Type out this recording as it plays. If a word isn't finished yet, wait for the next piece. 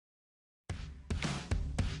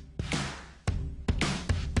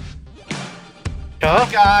Hi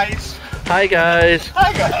guys. Hi guys.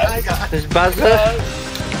 Hi guys. Hi guys. There's Bazza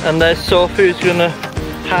and there's Sophie who's gonna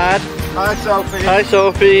hide. Hi Sophie. Hi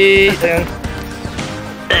Sophie. And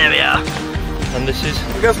there we are. And this is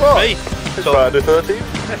and guess what? me. It's Friday the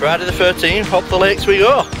 13th. Friday the 13th, up the lakes we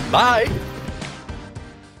go. Bye.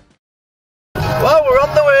 Well, we're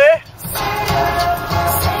on the way.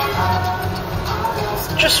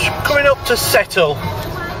 Just coming up to settle.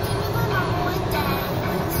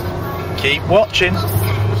 Keep watching. The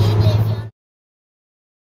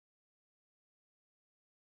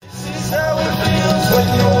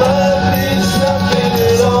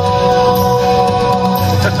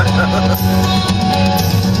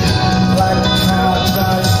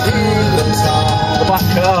black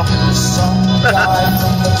car.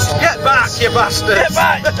 Get back, you bastard! Get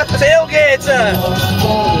back! Tailgater!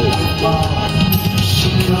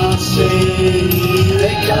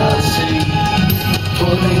 They can't see,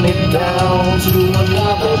 pulling it down to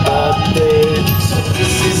another bad day. So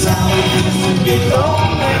this is how it is to be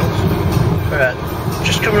lonely. Right,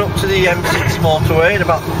 just coming up to the M6 motorway in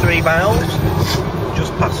about 3 miles.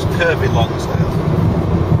 Just past Kirby Longsdale.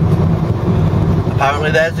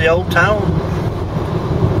 Apparently there's the old town.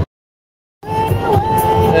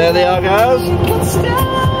 There they are guys.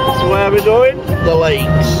 So where are we going? The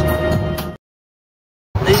lakes.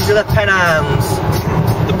 These are the Pennines.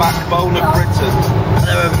 The backbone of Britain.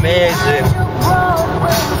 They're amazing.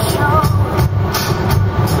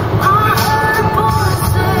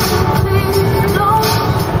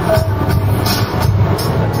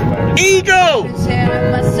 Eagle!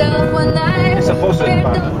 It's a buzzard,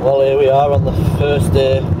 man. Well, here we are on the first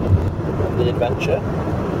day of the adventure.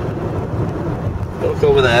 Look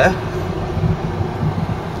over there.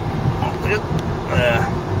 There.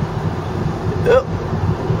 Yep.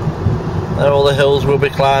 There are all the hills we'll be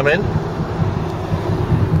climbing.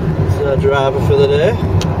 It's our driver for the day.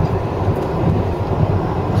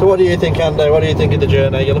 So what do you think, Andy? What do you think of the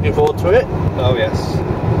journey? Are you looking forward to it? Oh yes.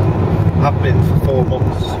 I've been for 4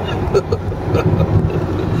 months.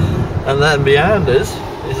 And then behind us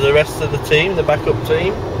is the rest of the team, the backup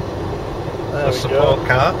team. There A support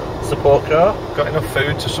car. Support car. Got enough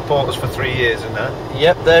food to support us for 3 years in there.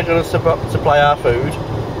 Yep, they're going to supply our food.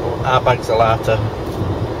 Our bags are later.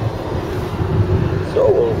 So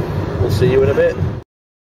we'll see you in a bit.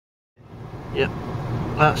 Yep,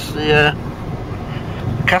 that's the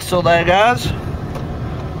castle there, guys.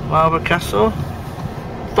 Marble Castle.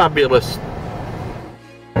 Fabulous.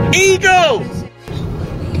 Eagle!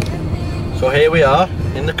 So here we are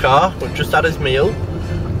in the car. We've just had his meal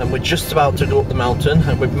and we're just about to go up the mountain,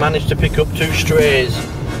 and we've managed to pick up 2 strays.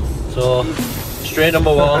 So stray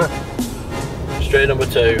number 1, stray number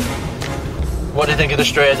 2. What do you think of the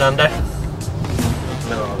strays, Andy?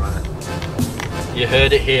 They're alright. You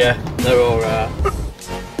heard it here, they're alright.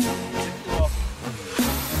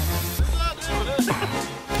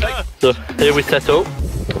 So here we set up.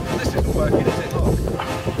 This isn't working, is it? Look.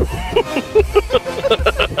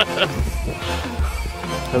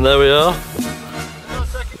 And there we are.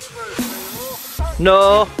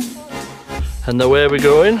 No. And the way we're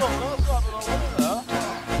going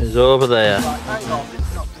is over there.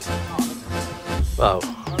 Wow.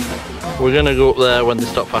 We're going to go up there when they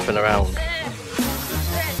stop faffing around.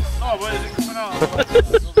 Oh, where is it coming out?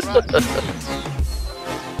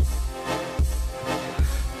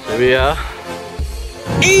 Here we are.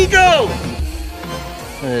 Eagle!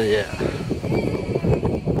 Yeah.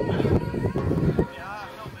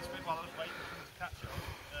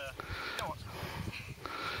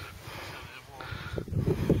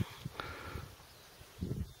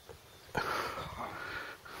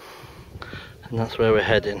 And that's where we're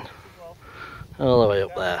heading. All the way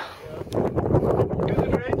up there.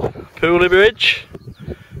 Pooley Bridge.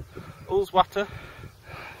 Ullswater.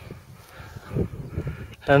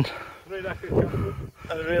 And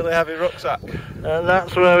a really heavy rucksack. And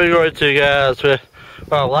that's where we're going to, guys.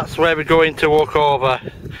 Well, that's where we're going to walk over.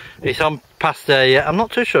 It's on past there yet. I'm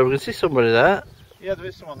not too sure. We can see somebody there. Yeah, there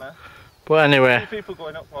is someone there. But anyway, People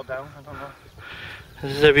going up or down, I don't know.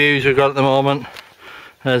 this is the views we've got at the moment.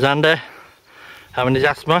 There's Andy having his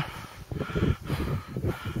asthma.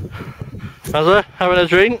 Mazza having a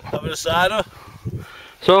drink. Having a cider.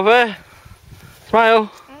 Sophie,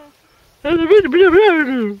 smile.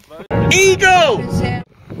 Eagle!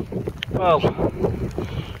 Well,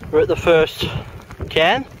 we're at the first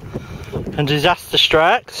cairn and disaster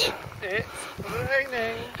strikes. It's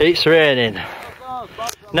raining. It's raining.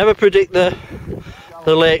 Never predict the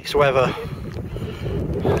lake's weather.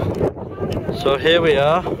 So here we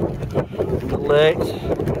are, the lakes.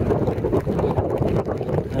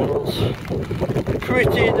 It looks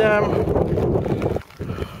pretty damn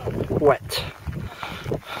wet.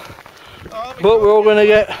 But we're all going to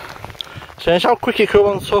get changed. How quick it could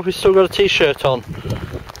on, so he's still got a t-shirt on.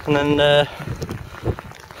 And then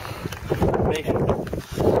me,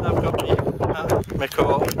 I've got my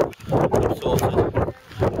coat sorted.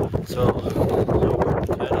 So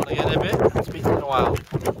turn on again a bit. It's been a while.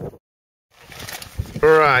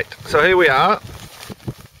 Right, so here we are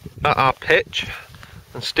at our pitch,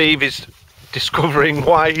 and Steve is discovering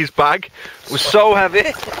why his bag was so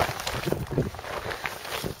heavy.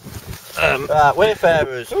 Right,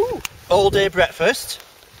 wayfarers, all day breakfast.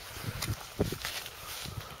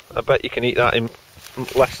 I bet you can eat that in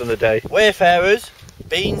less than a day. Wayfarers,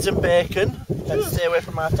 beans and bacon. Let's stay away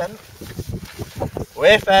from our tent.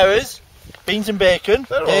 Wayfarers, beans and bacon.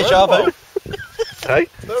 Deja vu. Hey?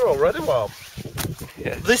 They're already warm.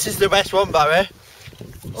 Yeah. This is the best one, Barry.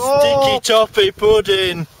 Sticky toffee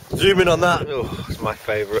pudding. Zoom in on that. Oh, it's my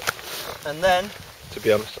favourite, And then to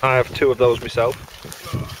be honest. I have 2 of those myself.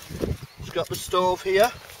 it's got the stove here.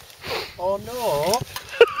 Oh no.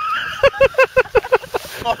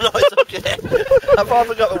 Oh no, it's okay. I've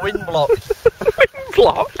either got a wind block.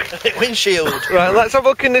 Block? Windshield. Right, let's have a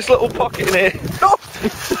look in this little pocket in here.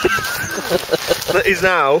 That is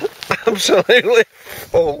now absolutely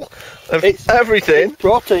full of everything.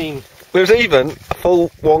 Protein. There's even a full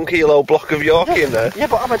 1 kilo block of Yorkie in there. Yeah,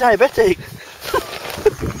 but I'm a diabetic.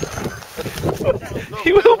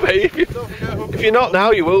 You will be. If you're not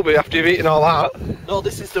now, you will be after you've eaten all that. No,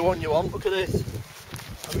 this is the one you want. Look at this.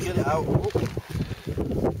 Let me get it out. Oh.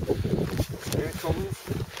 Here it comes.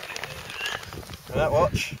 Right,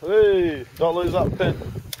 watch. Hey, don't lose that pin.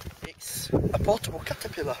 It's a portable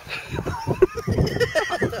caterpillar.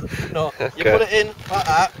 No, Okay. you put it in like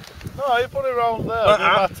that. No, you put it around there, near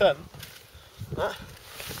my tent. And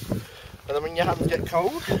then when your hands get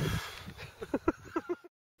cold.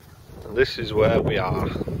 And this is where we are.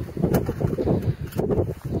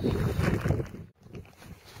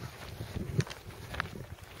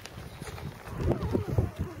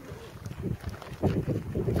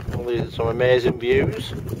 These are some amazing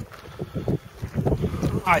views.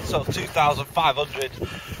 I saw 2,500.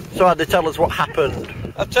 So Andy, tell us what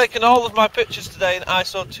happened. I've taken all of my pictures today and I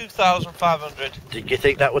saw 2,500. Did you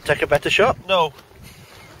think that would take a better shot? No,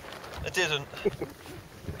 I didn't.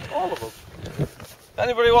 All of them. If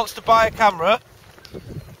anybody wants to buy a camera,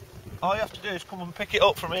 all you have to do is come and pick it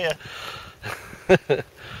up from here.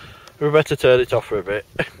 We better turn it off for a bit.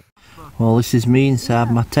 Well, this is me inside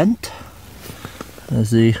my tent.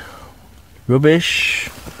 There's the rubbish.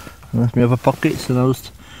 And there's my other pockets, and I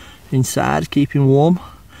was inside keeping warm.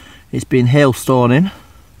 It's been hailstoning.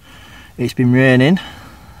 It's been raining,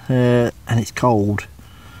 and it's cold.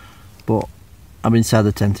 But I'm inside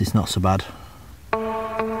the tent. It's not so bad.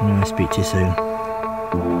 Anyway, speak to you soon.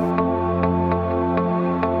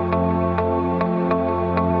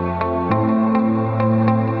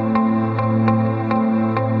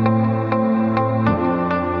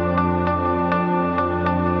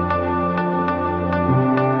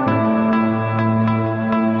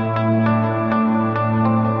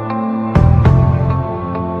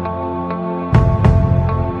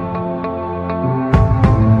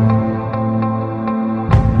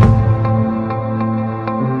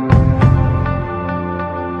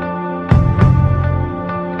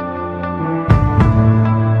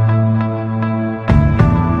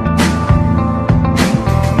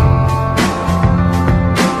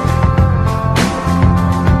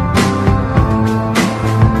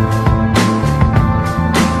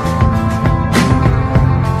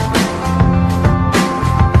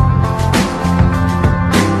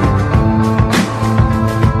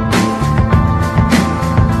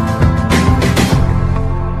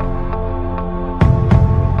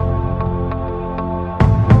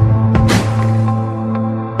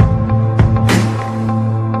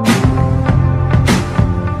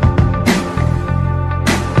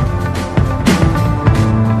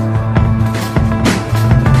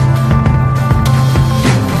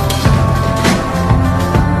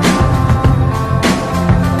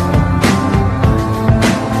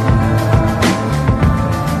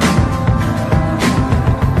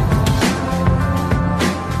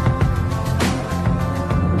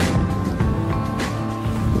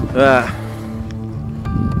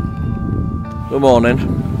 Good morning.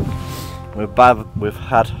 We've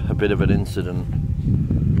had a bit of an incident.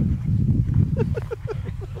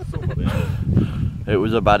 It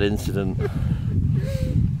was a bad incident.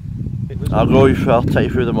 I'll take you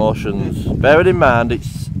through the motions. Bearing in mind,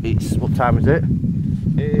 it's what time is it?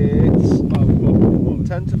 It's about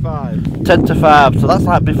 10 to 5. 10 to 5, so that's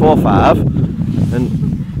like before 5.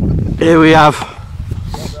 And here we have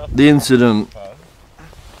the incident.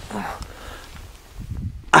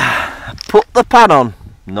 put the pan on,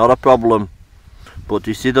 not a problem. But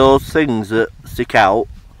do you see those things that stick out?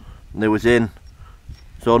 And they was in.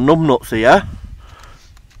 So numbnuts here.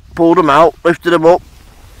 Pulled them out, lifted them up.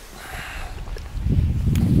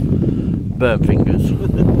 Burnt fingers.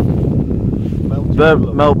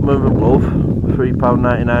 Burnt melt movement glove.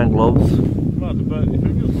 £3.99 gloves.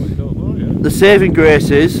 The saving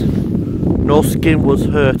grace is no skin was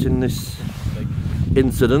hurt in this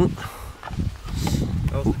incident.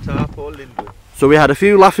 So we had a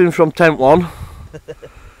few laughing from tent 1.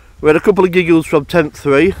 We had a couple of giggles from tent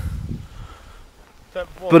 3.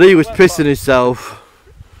 But he was pissing himself.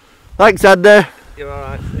 Thanks, Andy. You're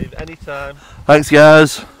alright, Steve, anytime. Thanks,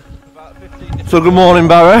 guys. So good morning,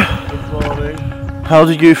 Barry. Good morning. How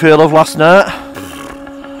did you feel of last night?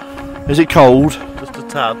 Is it cold? Just a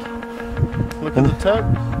tad. Look at the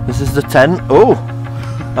tent. This is the tent. Oh,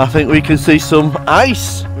 I think we can see some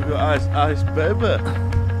ice. We've got ice baby. I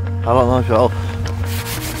don't know if you'll.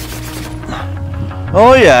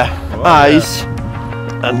 Oh yeah, ice.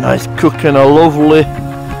 Yeah. A nice cook and a lovely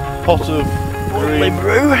pot of green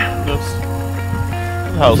brew.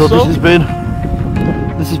 How so so?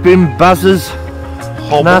 This has been Baz's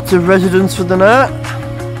night of residence for the night.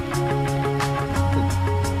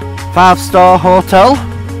 5-star hotel.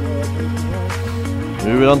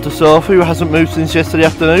 Moving on to Sophie, who hasn't moved since yesterday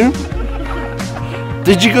afternoon.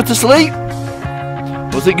 Did you go to sleep?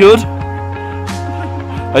 Was it good?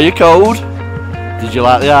 Are you cold? Did you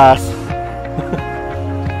like the ice?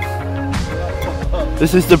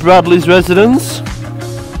 This is the Bradley's residence.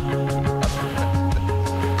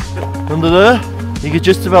 Under there, you can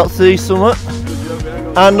just about see something.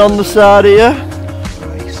 And on the side here,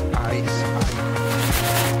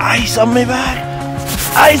 ice on me back.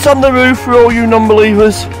 Ice on the roof for all you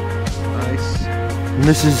non-believers. Nice. And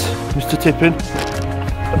this is Mr. Tippin.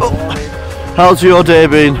 Oh. How's your day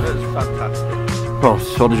been? It's fantastic. Well,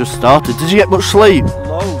 it's only just started. Did you get much sleep?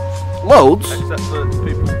 Loads. Loads? Except for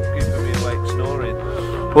people keeping me awake snoring.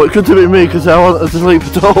 Well, it couldn't have been me because I wasn't to sleep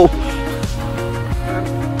at all.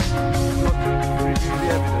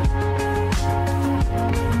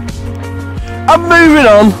 I'm moving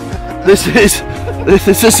on. This is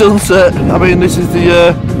the sunset. I mean, this is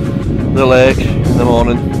the lake in the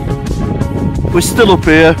morning. We're still up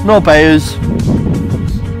here. No bears.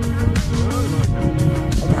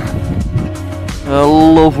 A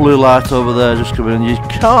lovely light over there just coming in. You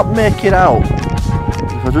can't make it out.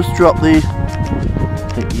 If I just drop the,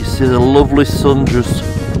 you see the lovely sun just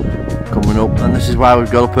coming up, and this is why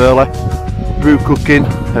we've got up early. Brew cooking,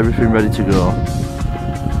 everything ready to go.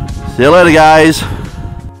 See you later, guys.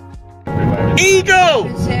 Eagle!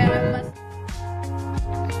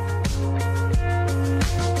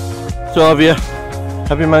 So have you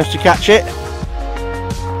managed to catch it?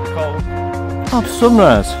 Cold. Oh,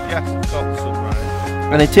 sunrise. Yes, got the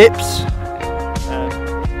sunrise. Any tips? You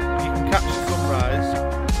can catch the sunrise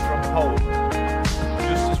from home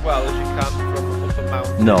just as well as you can from up a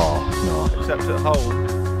mountain. No. Except at home,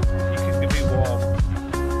 you can be warm.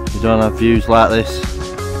 You don't have views like this.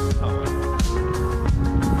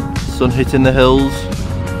 Sun hitting the hills.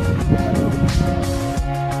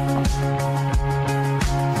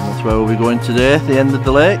 That's where we'll be going today, at the end of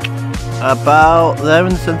the lake. About there in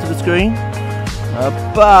the centre of the screen.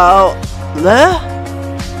 About there.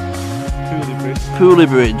 Pooley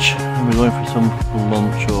Bridge. And we're going for some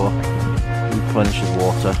lunch or replenish of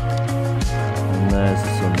water. And there's the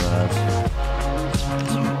sunrise.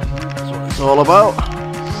 That's what it's all about.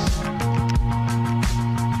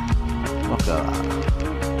 Look at that.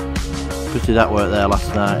 Pretty that worked there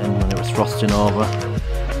last night and when it was frosting over.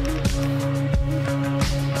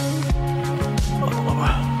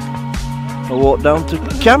 I'll walk down to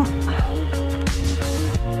camp.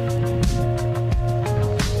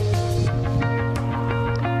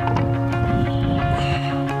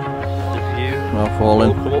 Now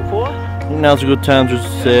falling. I think now's a good time just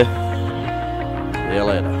to say see you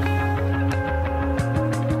later.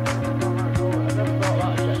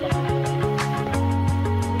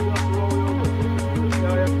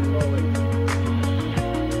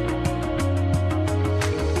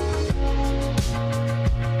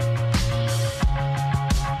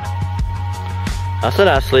 That's a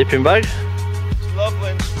nice sleeping bag. It's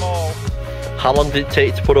lovely and small. How long did it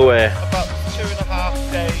take to put away? About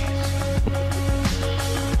 2.5 days.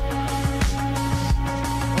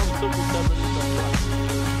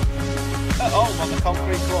 At home on the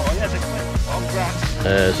concrete floor, yeah, the clip on grass.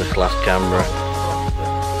 There's a class camera.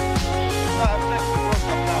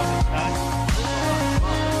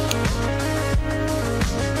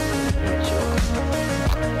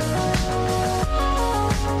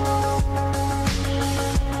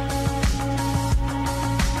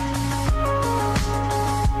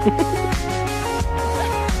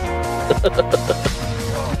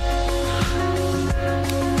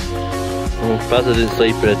 Oh, Bazza didn't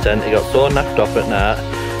sleep in a tent. He got so napped off at night.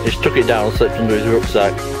 He just took it down and slipped under his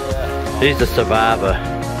rucksack. He's a survivor.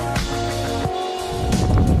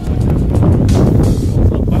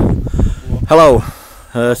 Hello.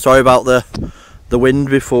 Sorry about the wind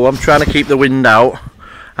before. I'm trying to keep the wind out.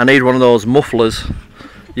 I need one of those mufflers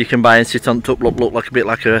you can buy and sit on top, look like a bit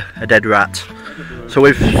like a dead rat. So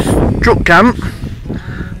we've struck camp.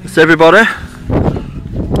 That's everybody.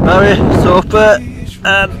 Harry, Sophie,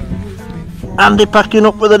 and Andy packing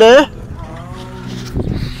up for the day.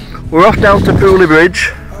 We're off down to Pooley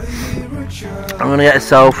Bridge. I'm going to get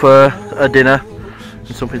myself a dinner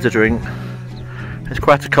and something to drink. It's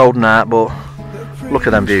quite a cold night, but look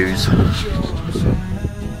at them views.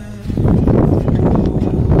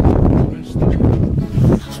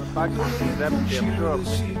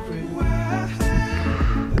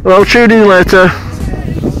 Well, I'll tune in later.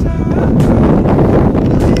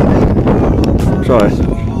 Sorry.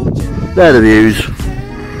 They're the views.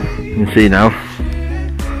 You can see now.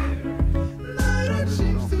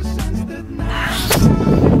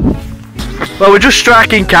 Well, we're just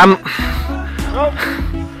striking camp.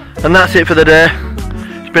 And that's it for the day.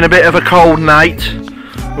 It's been a bit of a cold night.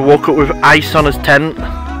 We woke up with ice on his tent.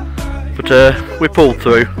 But we pulled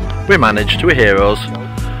through. We managed. We're heroes.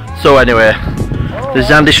 So anyway,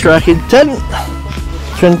 there's Andy striking tent.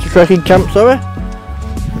 Striking camp, sorry.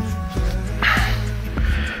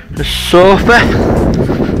 There's Sophie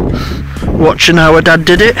watching how her dad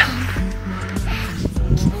did it.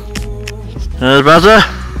 There's Bazza.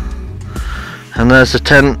 And there's the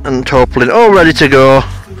tent and tarpaulin all ready to go.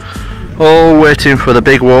 All waiting for the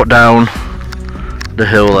big walk down the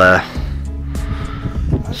hill there.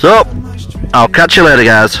 So, I'll catch you later,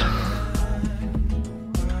 guys.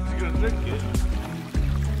 You're going to drink it.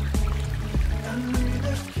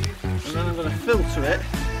 And then I'm going to filter it.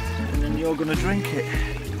 And then you're going to drink it.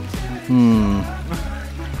 The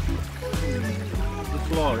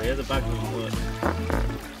floor here, the bag doesn't work.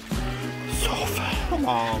 Sophie, Come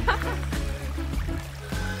on.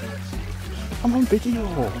 I'm on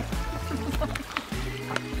video.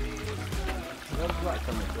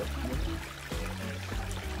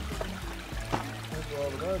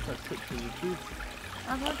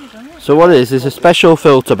 So what it is a special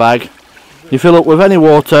filter bag. You fill up with any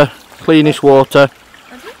water, cleanish water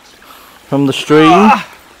from the stream.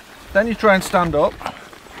 Then you try and stand up.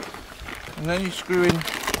 And then you screw in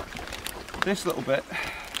this little bit.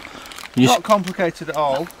 Not complicated at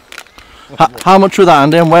all. How much was that,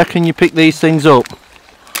 Andy, and where can you pick these things up?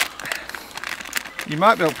 You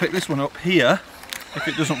might be able to pick this one up here if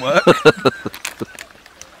it doesn't work.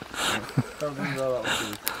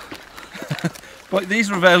 But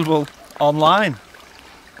these are available online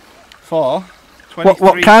for 23.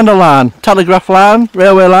 What kind of line? Telegraph line?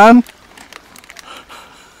 Railway line?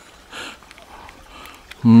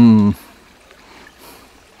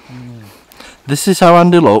 This is how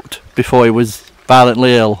Andy looked before he was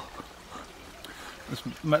violently ill. It's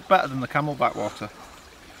better than the Camelback water.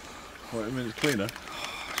 What, you mean it's cleaner?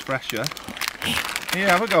 It's fresher. Here,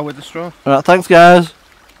 have a go with the straw. Alright, thanks guys.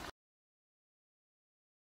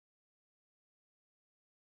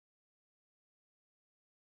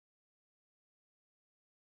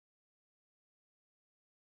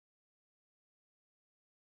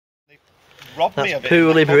 Robbed me That's of it.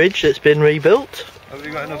 Pooley Bridge that's been rebuilt. Have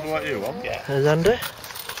you got another like you one? Yeah. There's Andy.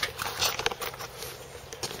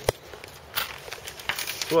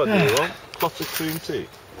 What do you want? Pot of cream tea?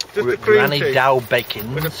 Just the cream Granny tea Dow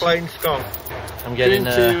bacon. with a plain scone. I'm getting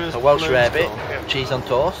cream tea with a Welsh plain rarebit, scone, yeah. cheese on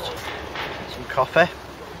toast, some coffee.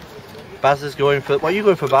 Baz is going for, what are you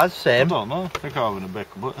going for, Baz? I Same. don't know. I think I'm having a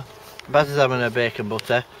bacon butter. Baz is having a bacon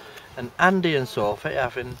butter, and Andy and Sophie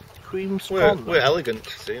having cream scone. We're elegant,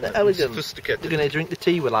 see? They're elegant. Sophisticated. You're going to drink the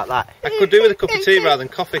tea with like that. I could do with a cup of tea rather than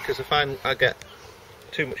coffee because I find I get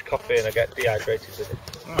too much coffee and I get dehydrated with it.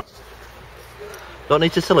 Don't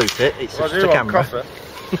need to salute it, it's just a camera.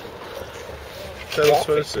 Tell us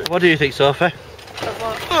first. What do you think, Sophie?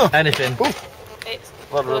 Anything. It's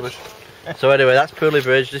What rubbish. So anyway, that's Pooley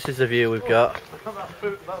Bridge, this is the view we've got. That's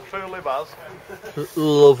Pooley Baz.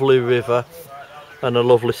 Lovely river and a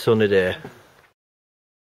lovely sunny day.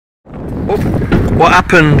 Oh, what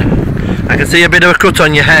happened? I can see a bit of a cut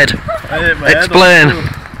on your head. Explain.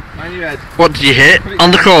 What did you hit?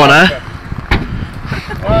 On the corner?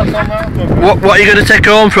 What are you going to take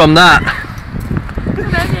home from that?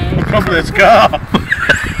 Probably a scar.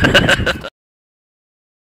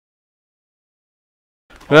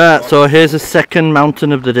 Right, so here's the second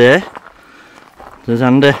mountain of the day. There's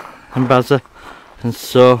Andy and Bazza and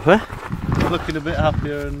Sophie. Looking a bit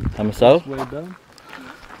happier and myself. way down.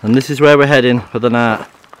 And this is where we're heading for the night.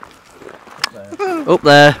 Up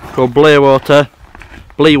there, called Bleawater,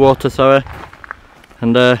 sorry.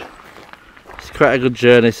 And it's quite a good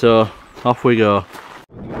journey, so off we go.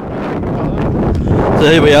 So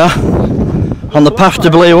here we are, on the path to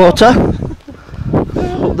Bleawater.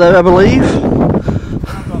 Up there, I believe.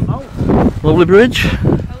 Lovely bridge.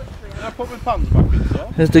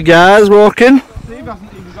 There's the guys walking. Steve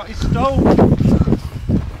hasn't even got his stove.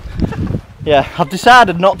 Yeah, I've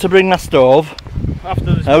decided not to bring my stove.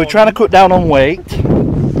 We're trying to cut down on weight.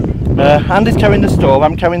 Andy's carrying the stove,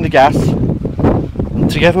 I'm carrying the gas. And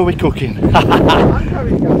together we're cooking. I'm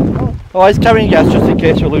carrying gas. Oh, he's carrying gas just in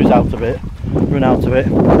case we lose out of it. Run out of it.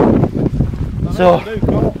 So,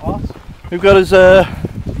 we've got his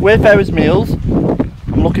Wayfarer's meals.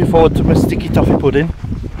 I'm looking forward to my sticky toffee pudding.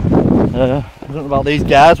 I don't know about these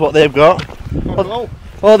guys, what they've got.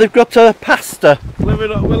 Oh, they've got pasta. We're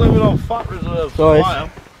living on fat reserves So for a while.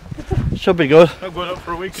 Should be good. I'm going up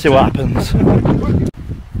for a week. See what happens.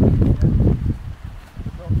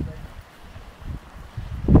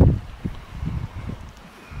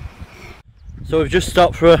 So we've just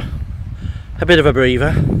stopped for a bit of a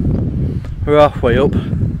breather. We're halfway up.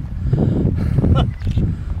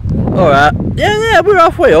 Alright, yeah, we're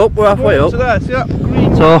halfway up, So that's that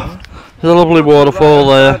green So, one. there's a lovely waterfall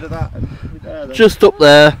there. Just up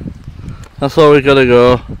there. That's all we've got to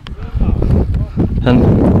go. And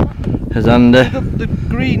there's Andy. The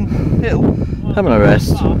green hill. Having a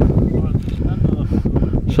rest.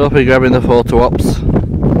 Sophie grabbing the photo ops.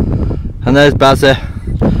 And there's Bazzy.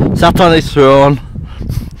 Sat on his throne.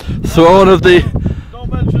 Throne of the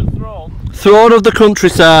Don't mention throne. throne of the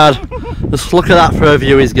countryside. Just look at that for a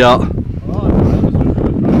view he's got.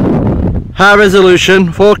 High resolution,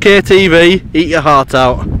 4K TV, eat your heart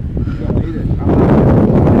out.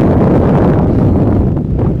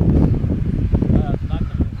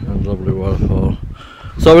 Lovely waterfall.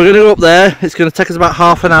 So we're going to go up there. It's going to take us about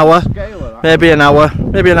half an hour, maybe an hour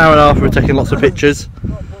and a half. We're taking lots of pictures,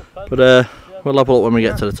 but we'll level up when we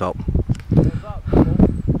get to the top.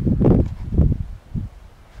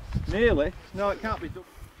 Nearly. No, it can't be done.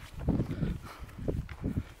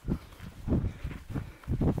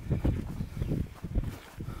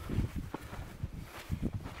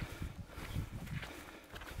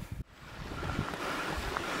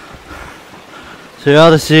 So yeah,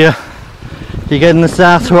 this here, you're getting the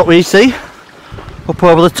start of what we see up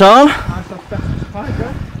over the tarn.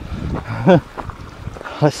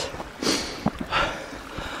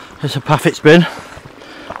 It's a path it's been.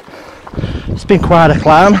 It's been quite a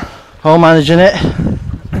climb, all managing it.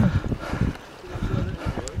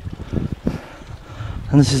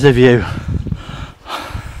 And this is the view.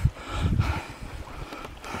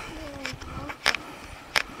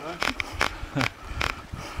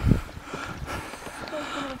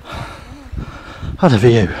 What a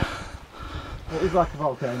view. It is like a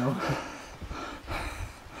volcano.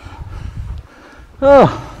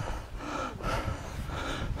 Oh.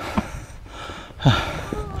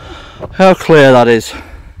 How clear that is.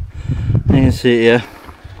 You can see it here.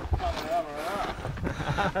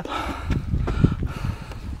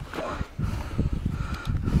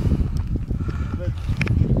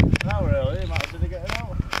 Now really, might have been getting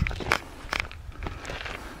out.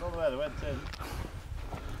 Over there, they went in.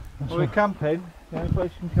 Well, we're camping. The only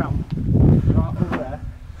place you can camp. Right over there.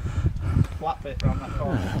 Flat bit round that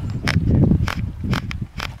corner.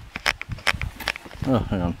 Oh,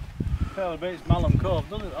 hang on. Fairly beats Malham Cove,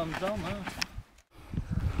 doesn't it, on down there?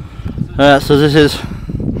 Alright, so this is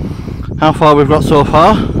how far we've got so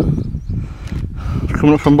far.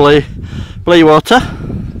 Coming up from Bleawater.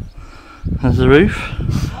 There's the roof.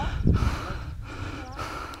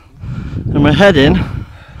 And we're heading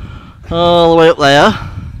all the way up there.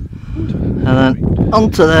 And then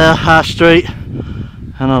onto there, High Street,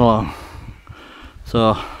 and along.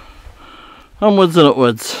 So, onwards and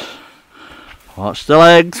upwards. Watch the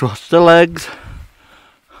legs, watch the legs.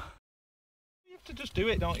 You have to just do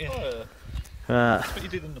it, don't you? Right, That's what you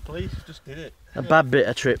did in the police, you just did it. a bad bit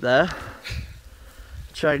of trip there.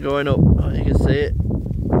 Try going up, oh, you can see it,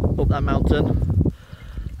 up that mountain.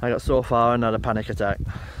 I got so far and had a panic attack.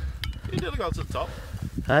 You nearly got to the top.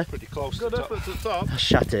 Eh? Pretty close to the top. Good effort to the top. I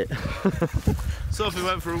shat it. Sophie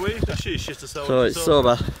went for a wee, she shit herself. So it's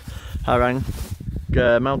sober. I rang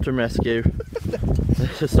mountain rescue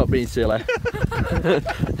to stop being silly.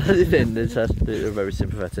 They didn't, they were very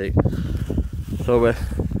sympathetic. So we're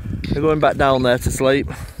going back down there to sleep.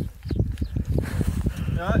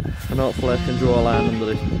 Right. And hopefully I can draw a line under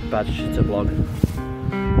this bad shitter vlog.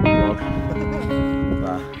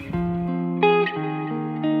 Bye.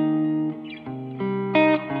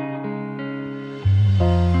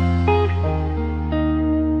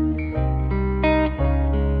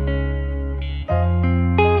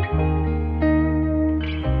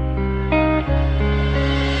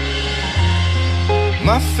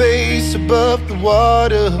 face above the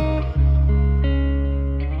water.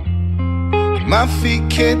 My feet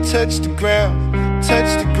can't touch the ground,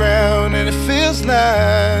 and it feels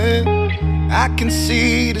like I can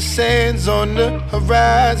see the sands on the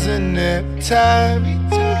horizon every time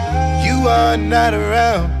you are not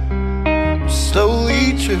around. I'm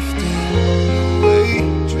slowly drifting away,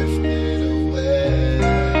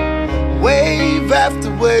 wave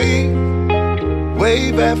after wave,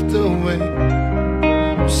 wave after wave.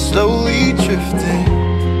 I'm slowly drifting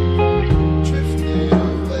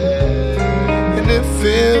away, and it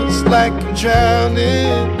feels like I'm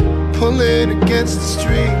drowning, pulling against the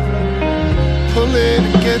stream, pulling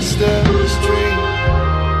against the stream.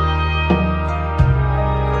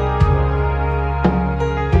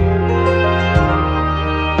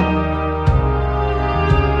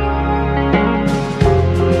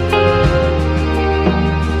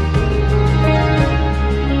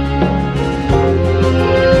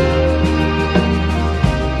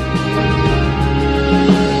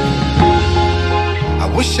 I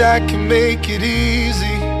wish I could make it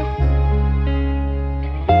easy,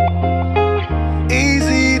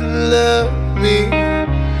 easy to love me,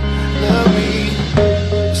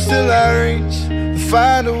 but still I reach to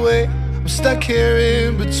find a way. I'm stuck here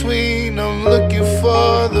in between, I'm looking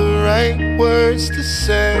for the right words to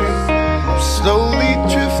say. I'm slowly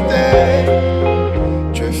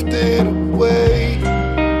drifting away,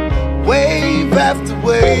 wave after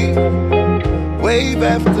wave, wave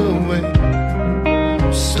after wave.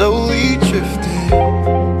 I'm slowly drifting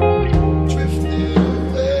away,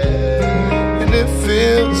 and it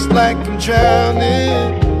feels like I'm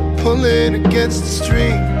drowning, pulling against the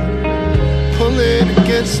stream, pulling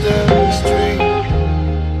against the stream.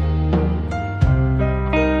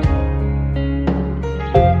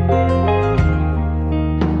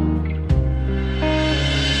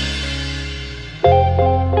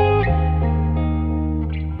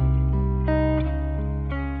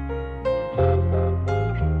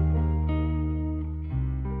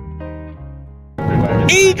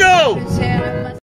 Eagle! Yeah.